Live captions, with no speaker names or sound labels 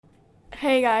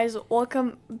Hey guys,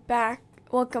 welcome back.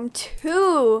 Welcome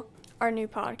to our new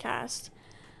podcast.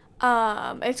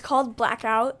 It's called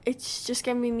Blackout. It's just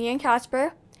gonna be me and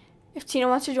Casper. If Tina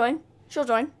wants to join, she'll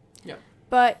join. Yeah.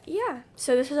 But yeah,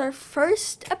 so this is our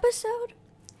first episode.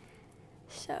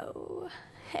 So,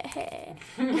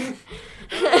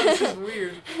 This is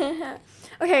weird.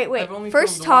 Okay, wait. I've only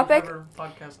First filmed topic. one ever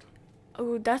podcast.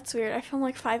 Oh, that's weird. I filmed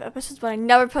like 5 episodes, but I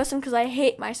never post them because I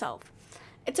hate myself.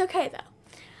 It's okay though.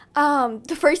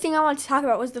 The first thing I wanted to talk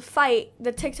about was the fight,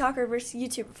 the TikToker versus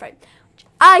YouTuber fight, which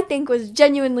I think was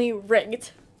genuinely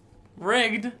rigged.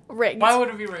 Rigged? Rigged. Why would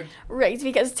it be rigged? Rigged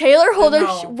because Taylor Holder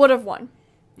No. would have won.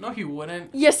 No, he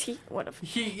wouldn't. Yes, he would have.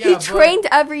 He trained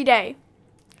every day.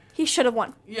 He should have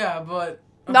won. Yeah, but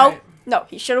Okay. No,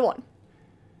 he should have won.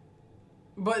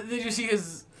 But did you see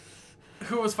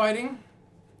who was fighting?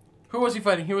 Who was he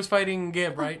fighting? He was fighting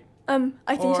Gib, right? I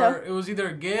think or so. It was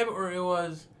either Gib or it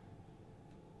was.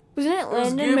 Wasn't it It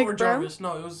was Landon Gib or McBroom? Jarvis.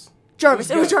 No, it was. Jarvis.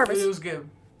 It was Gib. Jarvis. It was Gib.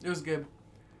 It was Gib.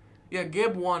 Yeah,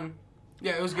 Gib won.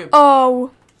 Yeah, it was Gib.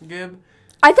 Oh, Gib.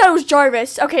 I thought it was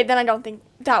Jarvis. Okay, then I don't think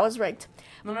that was rigged.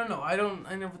 No. I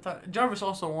never thought. Jarvis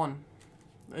also won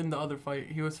in the other fight.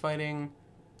 He was fighting.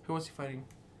 Who was he fighting?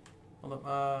 Hold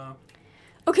up.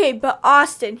 Okay, but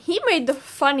Austin, he made the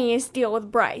funniest deal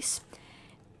with Bryce.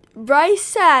 Bryce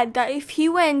said that if he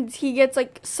wins, he gets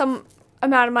like some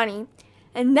amount of money.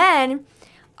 And then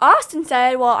Austin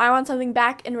said, well, I want something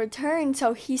back in return.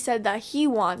 So he said that he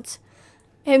wants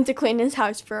him to clean his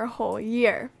house for a whole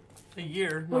year. A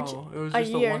year? No, Which- it was a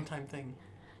just a year. one-time thing.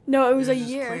 No, it was a just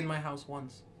year. Clean my house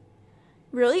once.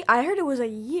 Really? I heard it was a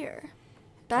year.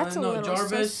 That's a no, little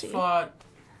Jarvis sussy. fought.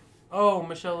 Oh,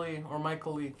 Michelle Lee or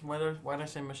Michael Lee. Why did I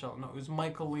say Michelle? No, it was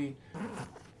Michael Lee.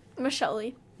 Michelle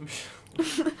Lee. No,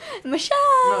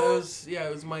 Michelle!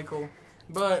 it was Michael.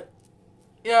 But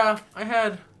yeah,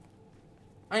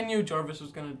 I knew Jarvis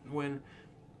was gonna win,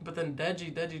 but then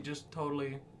Deji just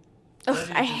totally. Ugh,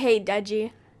 Deji I just- hate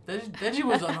Deji. Deji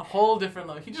was on a whole different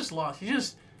level. He just lost.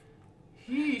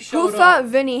 He showed Who up. fought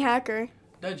Vinny Hacker?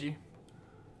 Deji.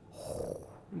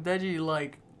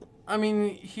 Deji, I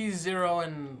mean, he's 0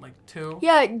 and 2.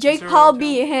 Yeah, Jake 0 Paul and 2.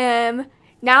 beat him.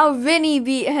 Now Vinny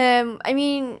beat him. I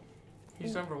mean,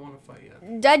 He's never won a fight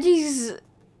yet.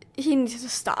 he needs to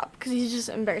stop because he's just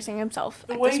embarrassing himself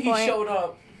The at way this he point. showed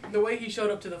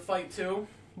up to the fight too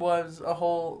was a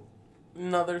whole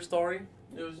another story.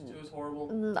 It was horrible.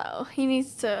 No, he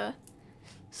needs to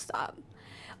stop.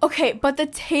 Okay, but the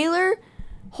Taylor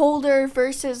Holder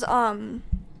versus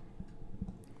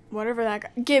whatever that guy,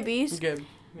 Gibby's. Gib,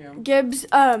 yeah. Gibbs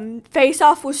face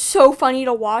off was so funny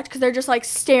to watch because they're just like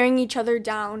staring each other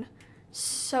down.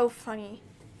 So funny.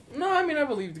 No, I mean I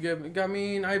believed Gib. I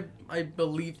mean I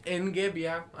believed in Gib.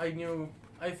 Yeah, I knew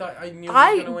he was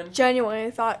gonna win.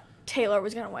 Genuinely thought Taylor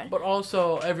was gonna win. But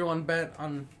also everyone bet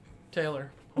on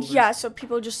Taylor. Holder. Yeah, so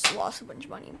people just lost a bunch of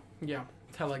money. Yeah,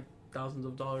 had thousands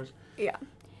of dollars. Yeah.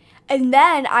 And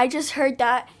then I just heard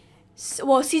that,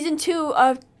 season 2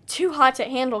 of Too Hot to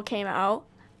Handle came out.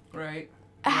 Right.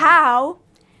 How?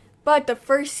 But the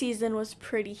first season was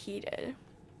pretty heated.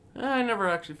 I never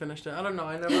actually finished it. I don't know.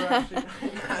 I never actually.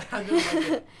 I didn't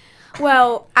like it.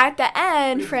 Well, at the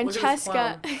end, Look at this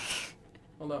Francesca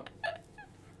Hold up.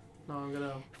 No, I'm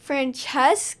gonna.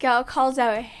 Francesca calls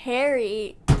out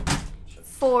Harry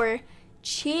for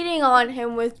cheating on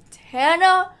him with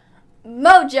Tana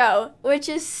Mojo, which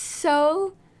is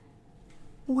so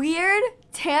weird.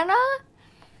 Tana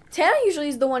usually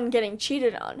is the one getting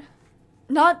cheated on,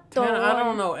 not the Tana, one. I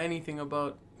don't know anything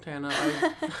about Tana.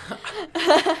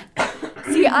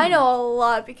 See, I know a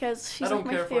lot because she's I don't like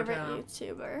my care for favorite Tana.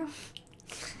 YouTuber.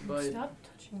 But Stop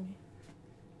touching me.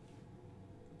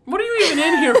 what are you even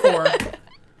in here for?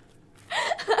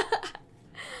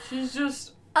 She's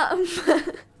just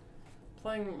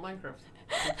playing Minecraft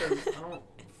because I don't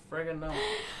friggin'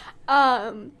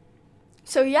 know.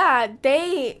 So yeah,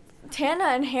 Tana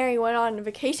and Harry went on a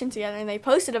vacation together and they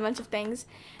posted a bunch of things,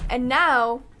 and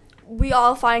now we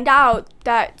all find out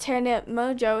that Tana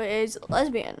Mojo is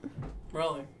lesbian.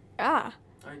 Really? Yeah,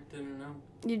 I didn't know.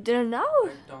 you didn't know? I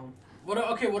don't. What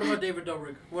about David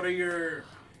Dobrik?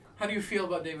 How do you feel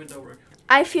about David Dobrik?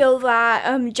 I feel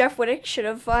that Jeff Wittick should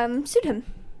have sued him.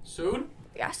 Sued?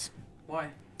 Yes. Why?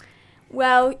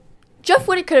 Well, Jeff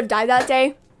Wittick could have died that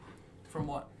day. From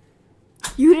what?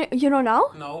 You don't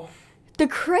know? No. The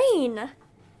crane.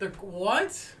 The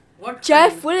what? What?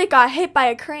 Jeff crane? Wittick got hit by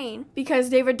a crane because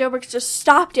David Dobrik just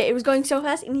stopped it. It was going so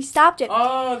fast and he stopped it.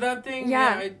 Oh, that thing.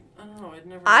 Yeah. I don't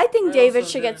know. I think David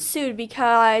also should get didn't- sued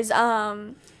because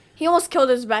He almost killed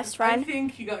his best I friend.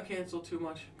 think he got canceled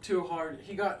too hard.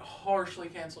 He got harshly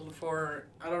canceled for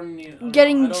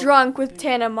Getting drunk with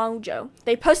Tana Mongeau.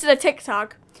 They posted a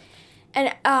TikTok,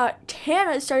 and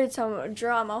Tana started some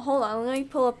drama. Hold on, let me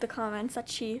pull up the comments that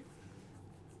she.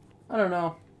 I don't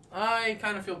know. I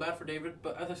kind of feel bad for David,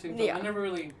 but at the same time,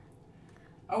 Yeah.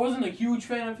 I wasn't a huge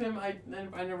fan of him. I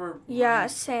never. Yeah,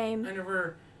 same. I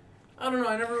don't know.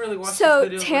 I never really watched. So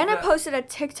his videos Tana like that. posted a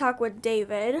TikTok with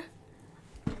David.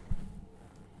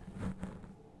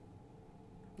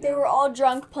 They were all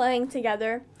drunk playing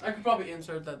together. I could probably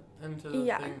insert that into the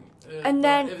thing. And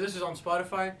then if this is on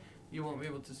Spotify, you won't be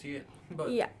able to see it. But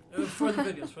yeah. For the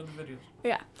videos.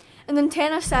 Yeah. And then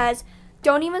Tana says,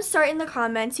 "Don't even start in the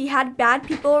comments. He had bad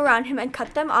people around him and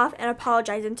cut them off and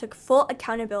apologized and took full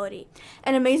accountability.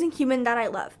 An amazing human that I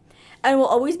love and will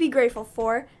always be grateful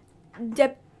for.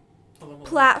 The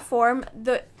platform,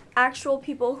 the actual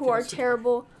people who are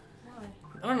terrible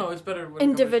I don't know. It's better when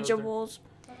individuals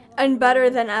and better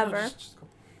than No, ever." just go.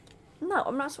 No,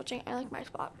 I'm not switching. I like my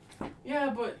spot. Yeah,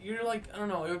 but you're like, I don't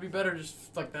know. It would be better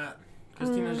just like that.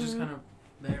 Because Tina's just kind of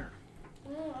there.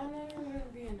 No, I'm not even going to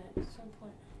be in it. It's no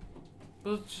point.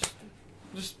 But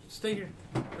just stay here.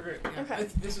 Okay. Yeah. Okay.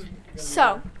 This is.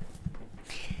 So,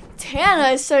 Tana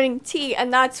is starting tea,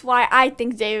 and that's why I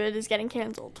think David is getting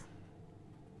canceled.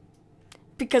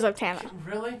 Because of Tana.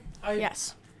 Really?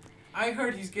 Yes. I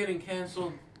heard he's getting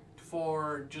canceled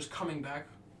for just coming back,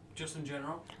 just in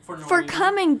general, for no For reason.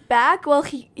 coming back, well,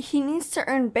 he needs to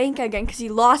earn bank again because he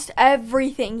lost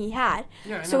everything he had.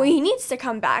 Yeah, I So know. he needs to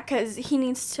come back because he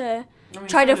needs to. I mean,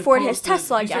 try he to started afford his posting-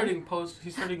 Tesla he's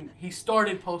again. He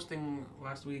started posting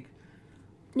last week.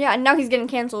 Yeah, and now he's getting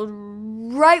canceled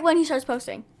right when he starts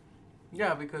posting.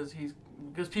 Yeah, because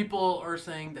people are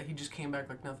saying that he just came back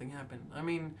like nothing happened. I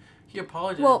mean, he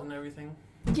apologized and everything.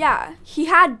 Yeah, he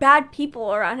had bad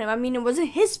people around him. I mean, it wasn't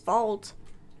his fault.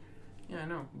 Yeah, I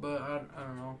know, but I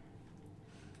don't know.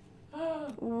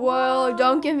 Whoa,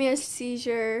 don't give me a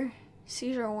seizure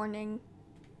warning.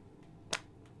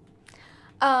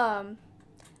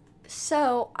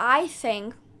 So I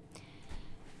think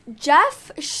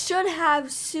Jeff should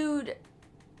have sued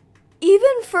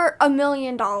even for $1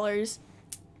 million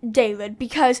David,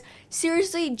 because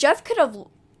seriously, Jeff could have,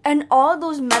 and all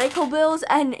those medical bills,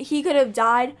 and he could have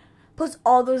died, plus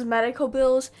all those medical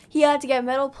bills. He had to get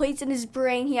metal plates in his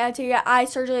brain. He had to get eye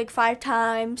surgery like 5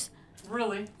 times.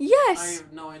 Really? Yes. I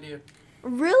have no idea.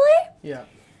 Really? Yeah.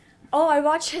 Oh, I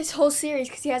watched his whole series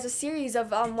because he has a series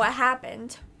of what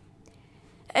happened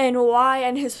and why,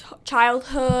 and his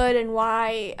childhood and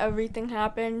why everything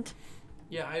happened.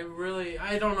 Yeah,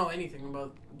 I don't know anything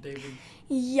about David.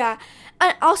 Yeah.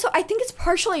 And also, I think it's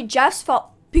partially Jeff's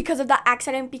fault because of that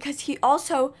accident, because he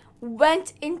also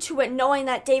went into it knowing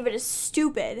that David is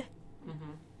stupid.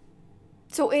 Mm-hmm.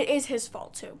 So it is his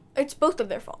fault, too. It's both of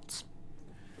their faults.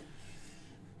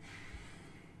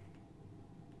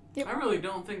 Yep. I really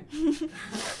don't think.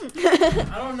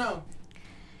 I don't know.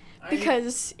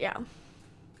 Because, yeah.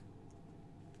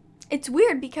 It's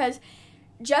weird because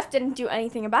Jeff didn't do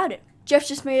anything about it. Jeff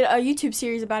just made a YouTube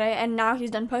series about it, and now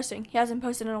he's done posting. He hasn't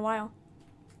posted in a while.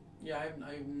 Yeah, I have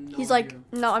no He's idea.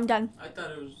 like, no, I'm done. I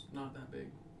thought it was not that big.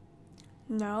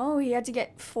 No, he had to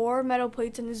get 4 metal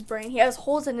plates in his brain. He has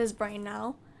holes in his brain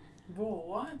now. Whoa,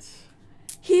 what?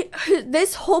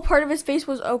 This whole part of his face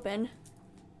was open.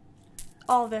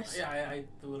 All this. Yeah, I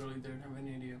literally didn't have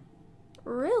any idea.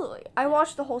 Really? I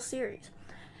watched the whole series.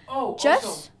 Oh, Jeff's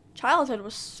also, childhood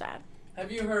was sad.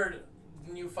 have you heard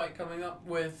the new fight coming up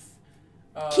with...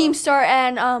 Keemstar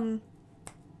and,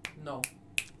 No,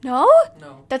 No?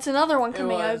 no. That's another one It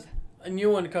coming up. was a new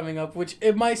one coming up, which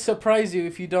it might surprise you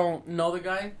if you don't know the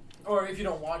guy, or if you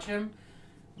don't watch him,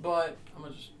 but I'm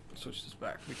gonna just switch this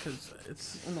back because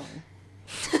it's annoying.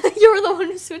 You were the one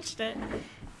who switched it.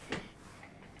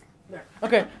 There.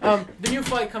 Okay, the new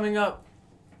fight coming up.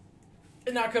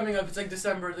 Not coming up, it's like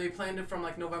December. They planned it from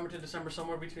like November to December,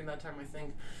 somewhere between that time, I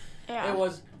think. Yeah. It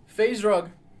was FaZe Rug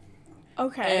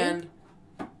Okay. and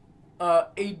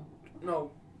Aiden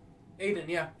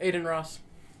Ross.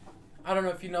 I don't know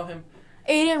if you know him.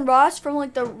 Aiden Ross from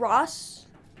like the Ross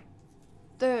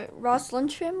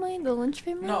Lynch family? The Lynch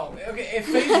family? No, okay, if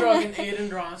FaZe Rug and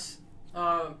Aiden Ross,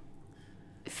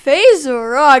 FaZe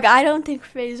Rug. I don't think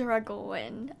FaZe Rug will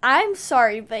win. I'm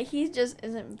sorry, but he just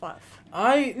isn't buff.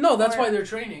 that's why they're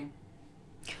training.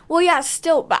 Well, yeah,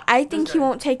 still, but I think This he guy.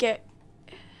 won't take it.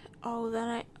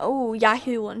 Yeah,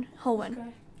 he'll win.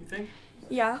 You think?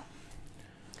 Yeah.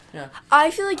 Yeah. I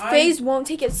feel like FaZe won't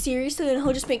take it seriously, and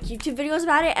he'll just make YouTube videos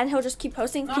about it, and he'll just keep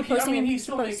posting, No, keep posting, and he's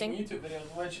keep still posting. making YouTube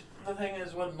videos, which the thing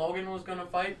is when Logan was gonna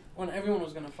fight, when everyone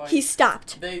was gonna fight, He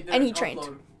stopped. they didn't and he trained.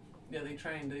 upload. they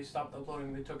trained. They stopped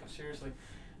uploading. They took it seriously.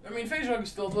 I mean, FaZe Rug is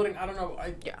still uploading. I don't know.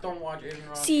 I don't watch Aiden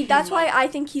Ross. See, that's why I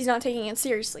think he's not taking it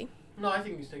seriously. No, I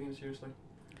think he's taking it seriously.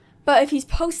 But if he's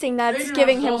posting, that's Aiden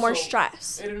giving Ross is him more also-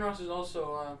 stress. Aiden Ross is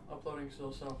also uploading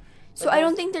still, so. So I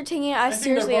don't think they're taking it as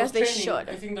seriously as they should.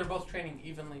 I think they're both training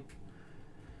evenly.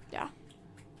 Yeah.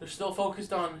 They're still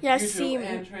focused on Yeah, YouTube see-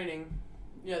 and training.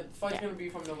 Yeah, the fight's gonna be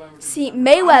from November. to See,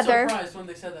 December. Mayweather- I'm surprised when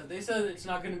they said that. They said it's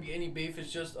not gonna be any beef.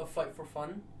 It's just a fight for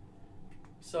fun.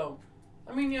 So,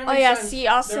 I mean, yeah. Oh makes yeah, sense. see,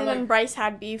 Austin They're and Bryce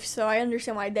had beef, so I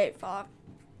understand why they fought.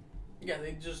 Yeah,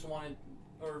 they just wanted,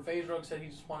 or FaZe Rug said he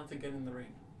just wanted to get in the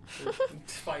ring. To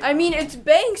fight. I mean, it's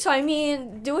bank, so I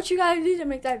mean, do what you gotta do to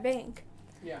make that bank.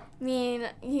 Yeah. I mean,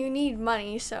 you need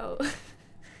money, so.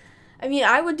 I mean,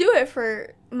 I would do it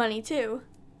for money too.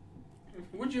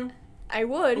 Would you? I Who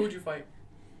would. would you fight?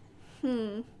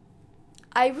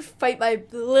 I would fight my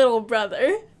little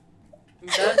brother.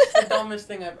 That's the dumbest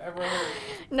thing I've ever heard.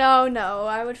 No,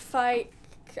 I would fight.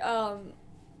 I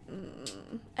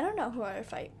don't know who I would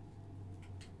fight.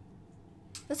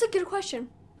 That's a good question.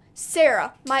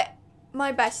 Sarah, my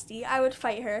bestie. I would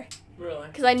fight her Really?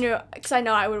 because I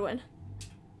know I would win.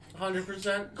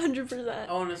 100%. 100%.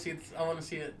 I want to see. I want to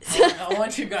see it. I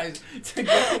want you guys to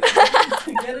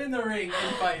get in the ring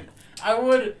and fight. I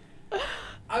would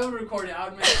record it.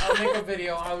 I'll make a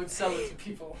video. I would sell it to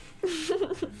people.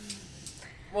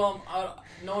 Well,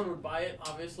 no one would buy it,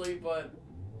 obviously, but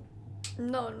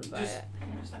No one would buy it.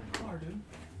 Where's that car, dude?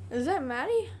 Is that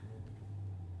Maddie?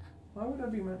 Why would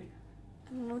that be Maddie?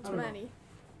 I don't know. It's I don't know. Maddie.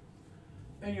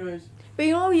 Anyways, But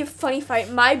you know what would be a funny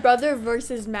fight? My brother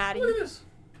versus Maddie. look at this.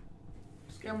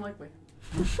 Scam likely.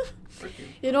 Frick you.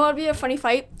 You know what would be a funny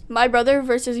fight? My brother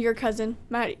versus your cousin,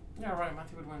 Maddie. Yeah, right.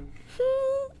 Matthew would win.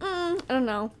 I don't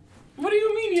know. What do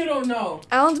you mean you don't know?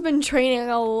 Alan's been training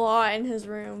a lot in his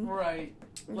room. Right.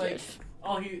 Like, Yes.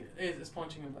 all he is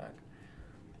punching him back.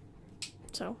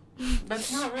 So.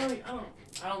 That's not really.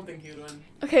 I don't think he'd win.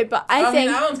 Okay, but I mean,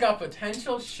 think. Alan's got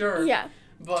potential, sure. Yeah.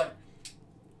 But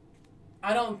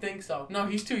I don't think so. No,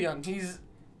 he's too young. He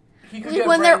could Like get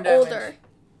when they're brain damage. older.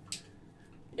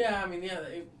 Yeah, I mean, yeah,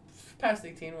 past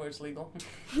 18 where it's legal.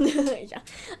 Yeah.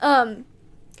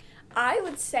 I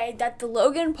would say that the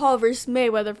Logan Paul versus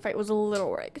Mayweather fight was a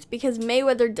little rigged because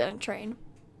Mayweather didn't train.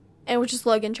 And it was just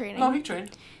Logan training. No, he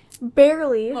trained.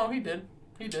 Barely. No, he did.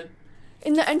 He did.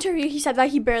 In the interview, he said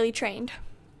that he barely trained.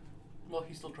 Well,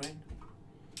 he still trained.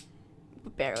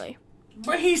 Barely.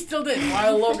 But he still did.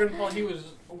 While Logan Paul, he was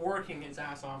working his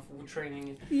ass off with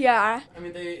training. Yeah. I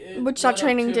mean, Which that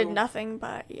training did nothing,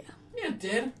 but yeah. Yeah, it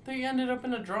did. They ended up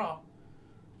in a draw.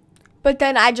 But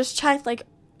then I just checked like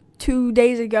 2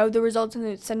 days ago the results and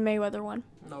it said Mayweather won.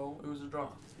 No, it was a draw.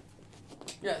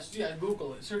 Yes, yeah,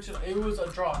 Google it. Search it. It was a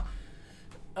draw.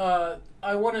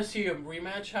 I want to see a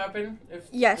rematch happen if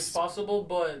it's possible,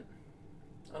 but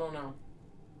I don't know.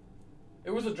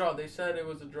 It was a draw. They said it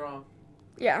was a draw.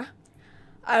 Yeah.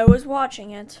 I was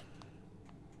watching it.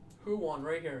 Who won?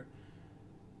 Right here.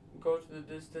 Go to the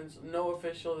distance. No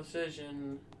official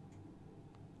decision.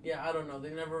 Yeah, I don't know. They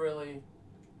never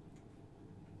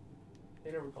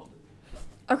called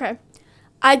it. Okay.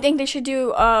 I think they should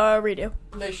do a redo.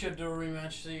 They should do a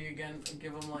rematch. See again.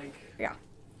 Give them like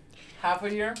half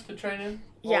a year to train in.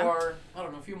 Yeah. Or I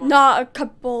don't know, a few months. Not a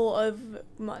couple of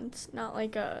months. Not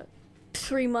like a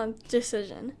 3-month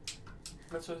decision.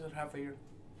 That's what I said. Half a year.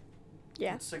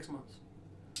 Yeah. 6 months.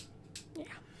 Yeah.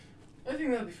 I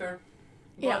think that'd be fair.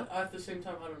 But Yeah. at the same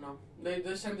time, I don't know.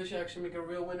 This time they should actually make a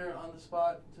real winner on the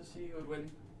spot to see who would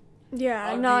win. Yeah,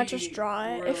 I'd not be just draw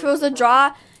it. really If it was a surprised.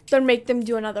 draw, then make them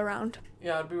do another round.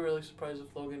 Yeah, I'd be really surprised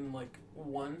if Logan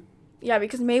won. Yeah,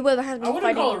 because Mayweather has I been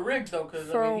wouldn't call it fighting rigged though, because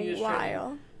for I mean he a is training.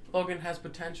 while. Logan has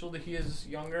potential that he is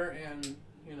younger and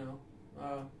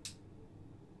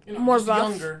More just buff.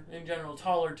 younger in general,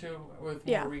 taller too, with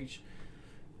more reach.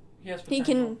 He has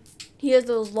potential. He has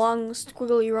those long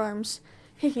squiggly arms.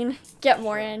 He can get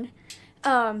more in.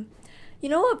 You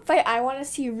know what fight I want to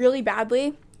see really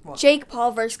badly? What? Jake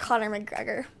Paul versus Conor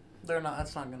McGregor.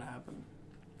 That's not gonna happen.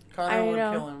 Conor would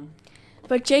kill him.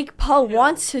 But Jake Paul Yeah.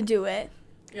 wants to do it.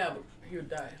 Yeah, but he would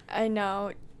die. I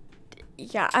know.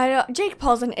 Yeah, I know. Jake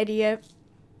Paul's an idiot.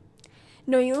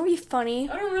 No, you know what'd be funny?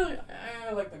 I don't really.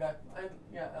 I like the guy. I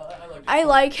like. Jake I Paul.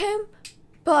 like him,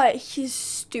 but he's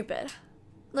stupid.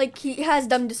 Like, he has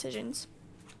dumb decisions.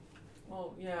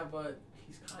 Well, yeah, but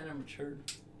he's kind of matured,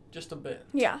 just a bit.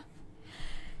 Yeah.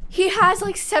 He has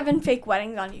like 7 fake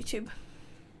weddings on YouTube.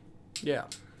 Yeah.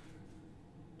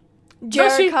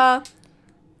 Jerica,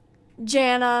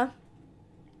 Jana,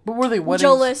 But were they weddings?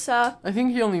 Jalissa, I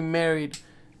think he only married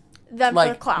them for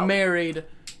like clout. married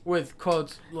with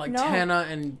quotes like No. Tana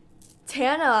and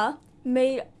Tana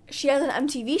she has an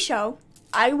MTV show.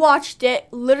 I watched it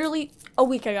literally a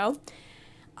week ago.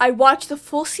 I watched the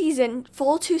full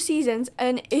 2 seasons,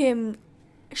 and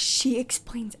she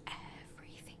explains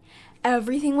everything.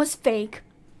 Everything was fake.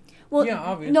 Well, yeah,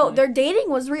 obviously. No, their dating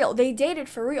was real. They dated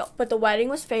for real, but the wedding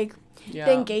was fake. Yeah,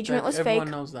 the engagement was everyone fake.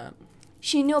 Everyone knows that.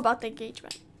 She knew about the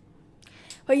engagement.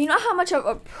 But you know how much of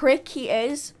a prick he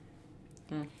is?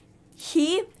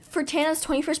 For Tana's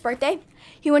 21st birthday,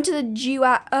 he went to the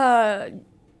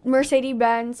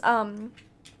Mercedes-Benz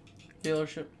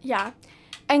dealership. Yeah.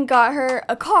 And got her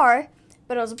a car,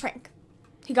 but it was a prank.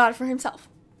 He got it for himself.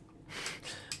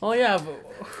 Oh yeah, but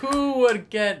who would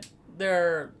get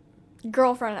their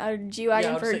girlfriend a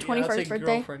G-Wagon for her 21st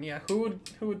birthday? Girlfriend. Yeah, who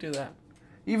would do that?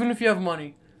 Even if you have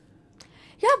money.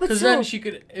 Yeah, but because then she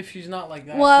could, if she's not like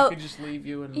that, she could just leave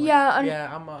you and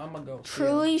I'm a go.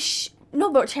 Truly,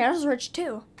 no, but Tana's rich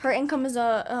too. Her income is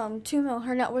 $2 million.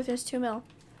 Her net worth is $2 million.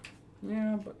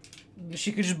 Yeah, but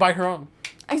she could just buy her own.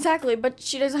 Exactly, but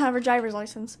she doesn't have her driver's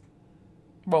license.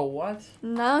 Bro, what?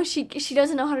 No, she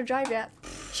doesn't know how to drive yet.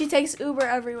 She takes Uber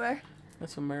everywhere.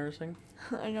 That's embarrassing.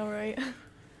 I know, right?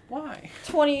 Why?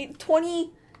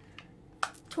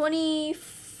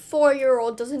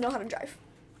 24-year-old doesn't know how to drive.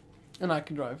 And I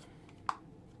can drive.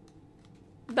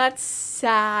 That's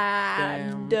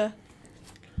sad. Damn.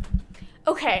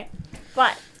 Okay,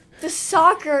 but the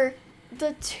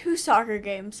 2 soccer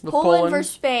games, Poland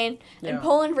versus Spain and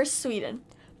Poland versus Sweden,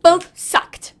 both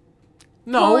sucked.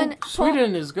 No,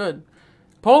 Sweden is good.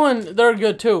 Poland, they're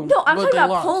good too. No, I'm talking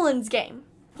about Poland's game.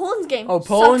 Poland's game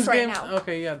sucks right now.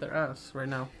 Okay, yeah, they're ass right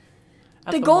now.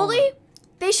 The goalie, moment.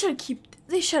 They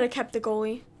should have kept the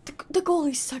goalie. The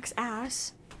goalie sucks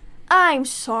ass. I'm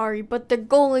sorry, but the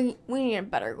goalie, we need a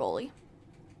better goalie.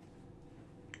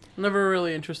 Never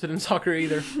really interested in soccer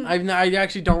either. I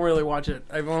actually don't really watch it.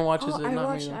 Everyone watches it. I not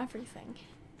watch me, everything.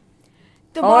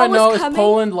 All I know is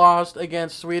Poland lost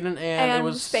against Sweden and it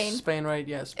was Spain. Spain, right?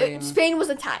 Yeah, Spain. Spain was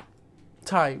a tie.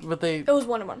 But it was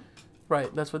 1-1.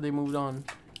 Right, that's what they moved on.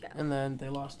 Yeah. And then they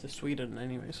lost to Sweden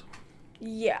anyways.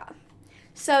 Yeah.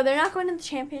 So they're not going to the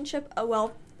championship. There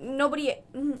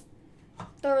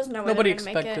was no way nobody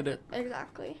expected it.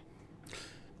 Exactly.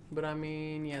 But I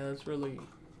mean, yeah, that's really...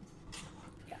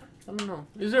 Yeah. I don't know.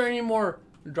 Is there any more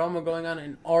drama going on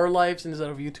in our lives instead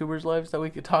of YouTubers' lives that we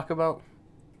could talk about?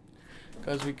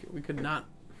 Because we could not,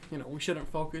 we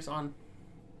shouldn't focus on...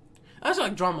 That's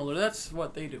like drama, that's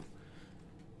what they do.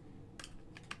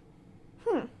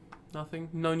 Nothing?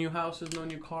 No new houses, no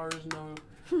new cars,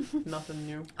 nothing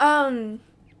new?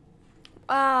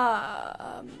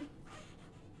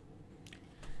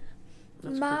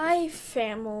 My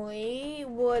family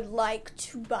would like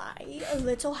to buy a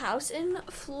little house in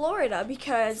Florida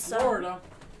because... Florida?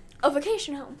 A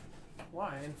vacation home.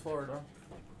 Why in Florida?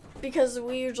 Because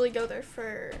we usually go there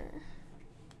for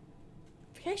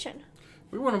vacation.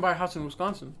 We want to buy a house in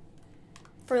Wisconsin.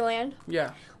 For land?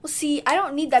 Yeah. Well, see, I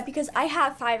don't need that because I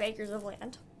have 5 acres of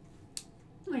land.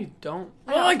 No, you don't.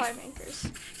 I have 5 acres.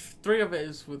 3 of it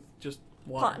is with just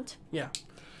water. Pond. Yeah.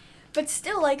 But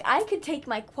still, I could take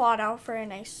my quad out for a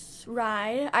nice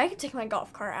ride. I could take my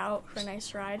golf cart out for a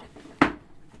nice ride.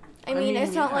 I mean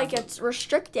it's not like it's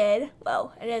restricted.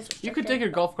 Well, it is restricted. You could take your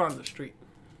golf cart on the street.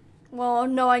 Well,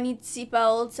 no, I need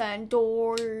seatbelts and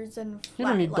doors and You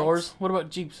don't need doors. What about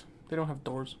Jeeps? They don't have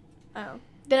doors. Oh.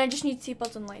 Then I just need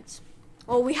seatbelts and lights.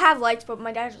 Well, we have lights, but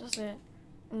my dad doesn't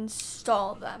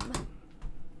install them.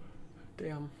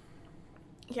 Damn.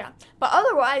 Yeah. But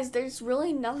otherwise, there's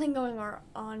really nothing going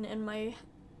on in my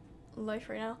life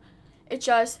right now. It's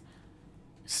just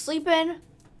sleep in,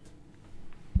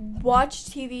 watch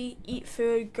TV, eat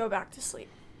food, go back to sleep.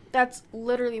 That's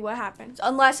literally what happens.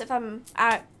 Unless if I'm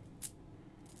at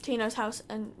Tina's house,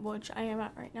 and which I am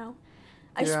at right now.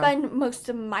 I spend most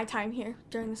of my time here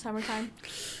during the summertime.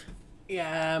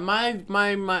 Yeah,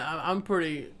 I'm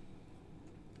pretty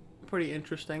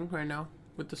interesting right now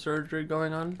with the surgery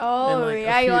going on. Oh,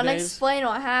 you want to explain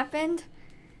what happened?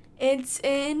 It's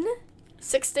in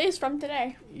 6 days from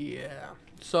today. Yeah.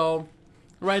 So,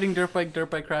 riding dirt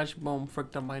bike crash, boom,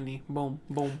 fricked up my knee, boom,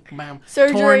 boom, bam.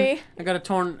 Surgery. I got a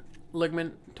torn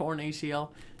ligament, torn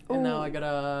ACL, and now I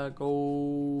gotta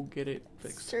go get it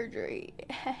fixed. Surgery.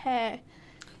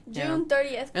 June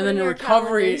 30th. And then the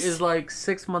recovery is like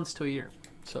 6 months to a year,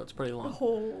 so it's pretty long.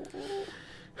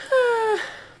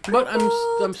 But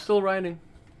I'm still riding,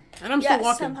 and I'm still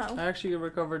walking. Somehow. I actually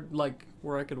recovered like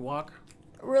where I could walk.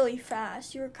 Really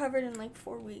fast. You recovered in like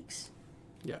 4 weeks.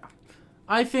 Yeah.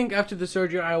 I think after the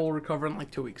surgery, I will recover in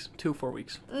like 2 weeks. 4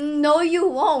 weeks. No, you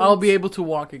won't. I'll be able to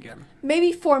walk again.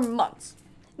 Maybe 4 months.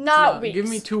 Not weeks. Give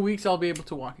me 2 weeks, I'll be able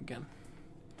to walk again.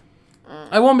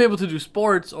 I won't be able to do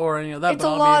sports or any of that. It's a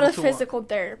lot of physical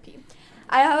therapy.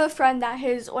 I have a friend that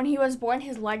when he was born,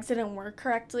 his legs didn't work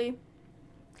correctly.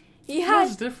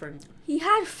 That's different. He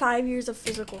had 5 years of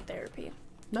physical therapy.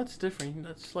 That's different.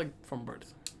 That's like from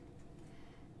birth.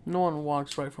 No one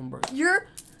walks right from birth. Your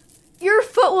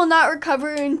foot will not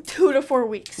recover in 2 to 4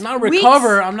 weeks. Not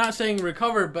recover. I'm not saying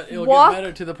recover, but it'll get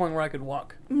better to the point where I could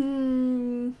walk.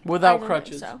 Without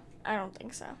crutches. I don't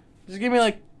think so. Just give me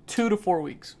like 2 to 4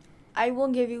 weeks. I will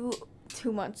give you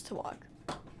 2 months to walk.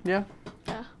 Yeah?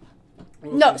 Yeah.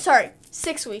 No, sorry.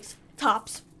 6 weeks.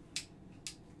 Tops.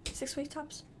 6 weeks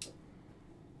tops?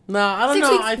 No, I don't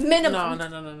know. 6 weeks minimum. No.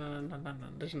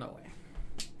 There's no way.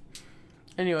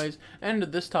 Anyways, end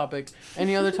of this topic.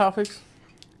 Any other topics?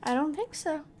 I don't think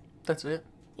so. That's it?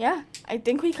 Yeah. I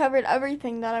think we covered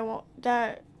everything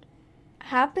that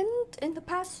happened in the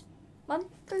past month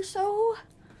or so.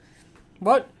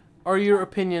 What are your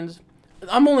opinions?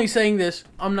 I'm only saying this.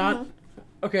 I'm not...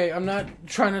 Okay, I'm not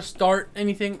trying to start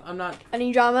anything. I'm not...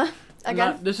 Any drama?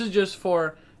 Again? This is just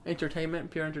for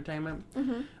entertainment, pure entertainment.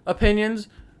 Opinions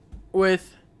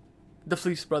with the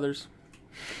Fleece Brothers.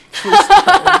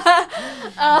 I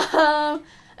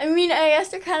mean, I guess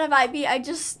they're kind of vibey. I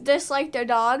just dislike their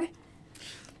dog.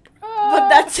 But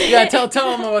that's it. Yeah, tell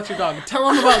them about your dog. Tell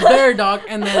them about their dog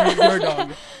and then your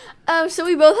dog. So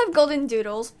we both have golden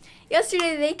doodles.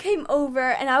 Yesterday they came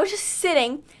over and I was just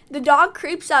sitting. The dog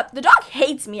creeps up. The dog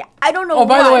hates me. I don't know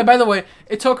why. Oh, by the way,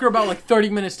 it took her about like 30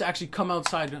 minutes to actually come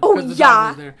outside because the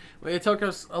dog was there. It took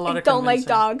us a lot of convincing. I don't like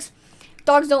dogs.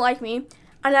 Dogs don't like me.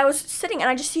 And I was sitting and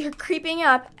I just see her creeping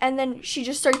up and then she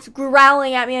just starts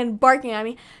growling at me and barking at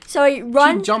me. So I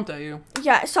run. She jumped at you.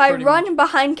 Yeah, so I run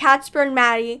behind Casper and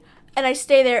Maddie and I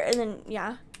stay there and then,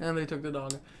 yeah. And they took the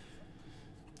dog.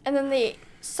 And then they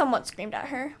somewhat screamed at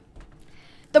her.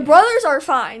 The brothers are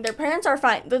fine. Their parents are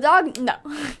fine. The dog, no.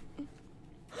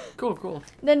 Cool.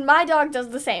 Then my dog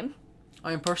does the same.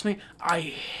 I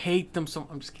hate them so.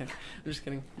 I'm just kidding.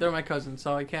 They're my cousins,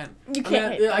 so I can't.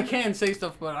 I can say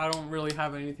stuff, but I don't really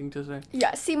have anything to say.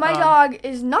 Yeah, see, my dog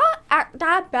is not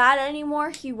that bad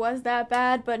anymore. He was that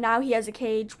bad, but now he has a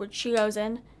cage, which she goes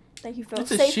in. That he feels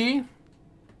safe. It's a she?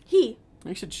 He.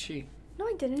 You said she. No,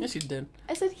 I didn't. Yes, you did.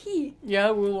 I said he. Yeah,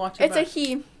 we'll watch it It's back. a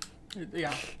he.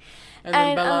 Yeah. And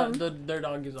then Bella, their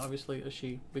dog is obviously a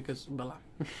she, because Bella.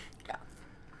 Yeah.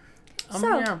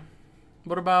 Yeah.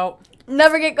 What about...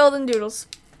 Never get golden doodles.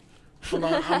 Hold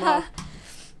on,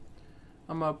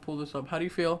 I'm gonna pull this up. How do you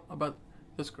feel about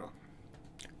this girl?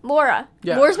 Laura.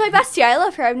 Yeah. Laura's my bestie. I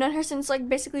love her. I've known her since, like,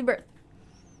 basically birth.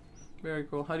 Very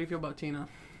cool. How do you feel about Tina?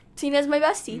 Tina's my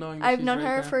bestie. I've known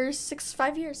her for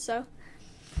 5 years, so.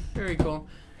 Very cool.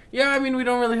 Yeah, I mean, we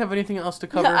don't really have anything else to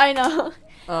cover. I know.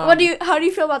 How do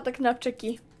you feel about the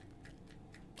Knupchucky?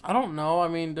 I don't know. I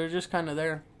mean, they're just kind of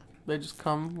there. They just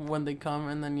come when they come,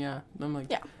 and then I'm like,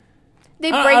 yeah.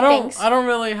 They break things. I don't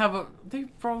really have a. They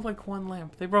broke like one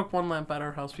lamp. They broke one lamp at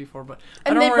our house before, but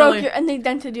and and they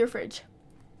dented your fridge.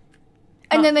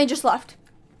 And then they just left.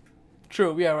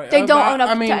 True. Yeah. Right. They don't own up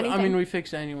to anything. I mean, we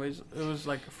fixed it anyways. It was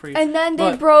like free. And then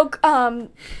they broke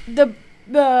the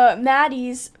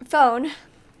Maddie's phone.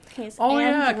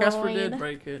 Yeah, Casper did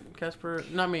break it. Casper,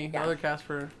 not me. Yeah. Other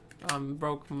Casper,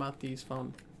 broke Matthew's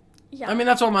phone. Yeah. I mean,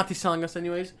 that's what Matthew's telling us,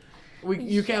 anyways.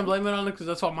 You can't blame it on it because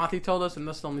that's what Matthew told us, and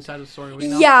that's the only side of the story we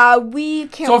know. Yeah, we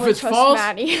can't. So if it's trust false,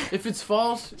 Maddie. If it's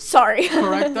false, sorry.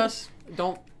 Correct us.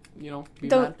 Don't be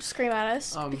Don't mad. Scream at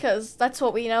us because that's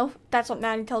what we know. That's what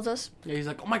Maddie tells us. Yeah, he's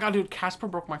like, oh my god, dude, Casper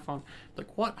broke my phone.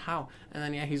 Like, what? How? And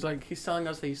then he's telling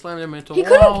us that he slammed him into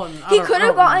a wall. And he could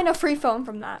have gotten a free phone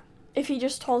from that if he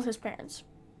just told his parents.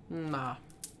 Nah,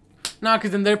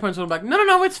 because then their parents would be like,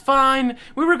 no, it's fine.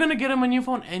 We were gonna get him a new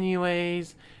phone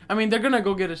anyways. I mean, they're gonna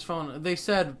go get his phone. They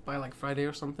said by like Friday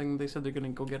or something. They said they're gonna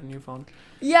go get a new phone.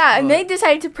 Yeah, and they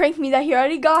decided to prank me that he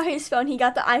already got his phone. He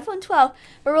got the iPhone 12,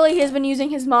 but really he's been using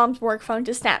his mom's work phone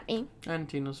to snap me. And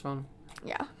Tina's phone.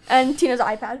 Yeah, and Tina's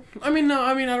iPad. I mean,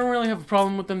 I don't really have a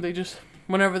problem with them. They just,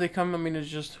 whenever they come, I mean, it's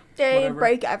just they whatever.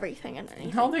 break everything and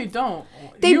anything. No, they don't.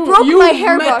 They broke my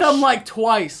hairbrush. You met them like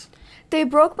twice. They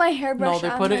broke my hairbrush. No,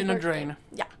 they put it in a drain.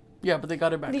 Yeah. Yeah, but they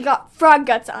got it back. They got frog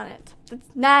guts on it. That's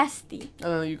nasty.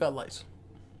 And then you got lice.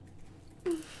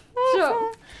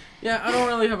 So. Yeah, I don't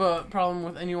really have a problem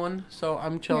with anyone, so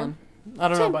I'm chilling. Yeah. I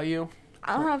don't know about you.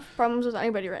 I don't have problems with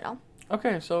anybody right now.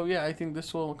 Okay, so yeah, I think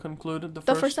this will conclude the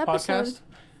first episode.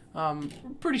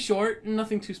 Podcast. Pretty short,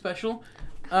 nothing too special.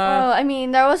 Well, I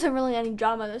mean, there wasn't really any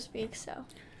drama this week, so.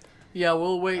 Yeah,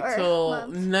 we'll wait till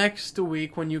next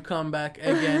week when you come back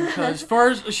again. Because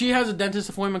first, she has a dentist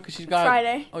appointment because she's got...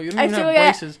 Friday. Oh, you don't even have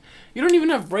braces. You don't even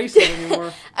have braces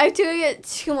anymore. I have to get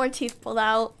 2 more teeth pulled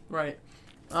out. Right.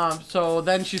 So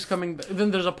then she's coming...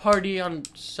 Then there's a party on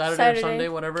Saturday or Sunday,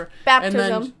 whatever. Baptism.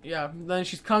 And then, then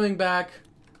she's coming back...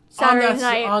 Saturday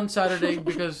night. On Saturday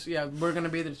because, we're going to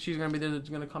be there. She's going to be there. It's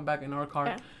going to come back in our car.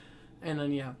 Yeah. And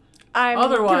then, I'm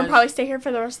going to probably stay here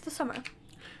for the rest of the summer.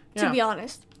 To be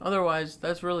honest. Otherwise,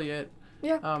 that's really it.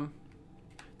 Yeah.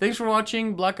 Thanks for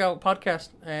watching Blackout Podcast,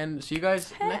 and see you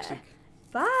guys next week.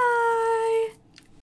 Bye.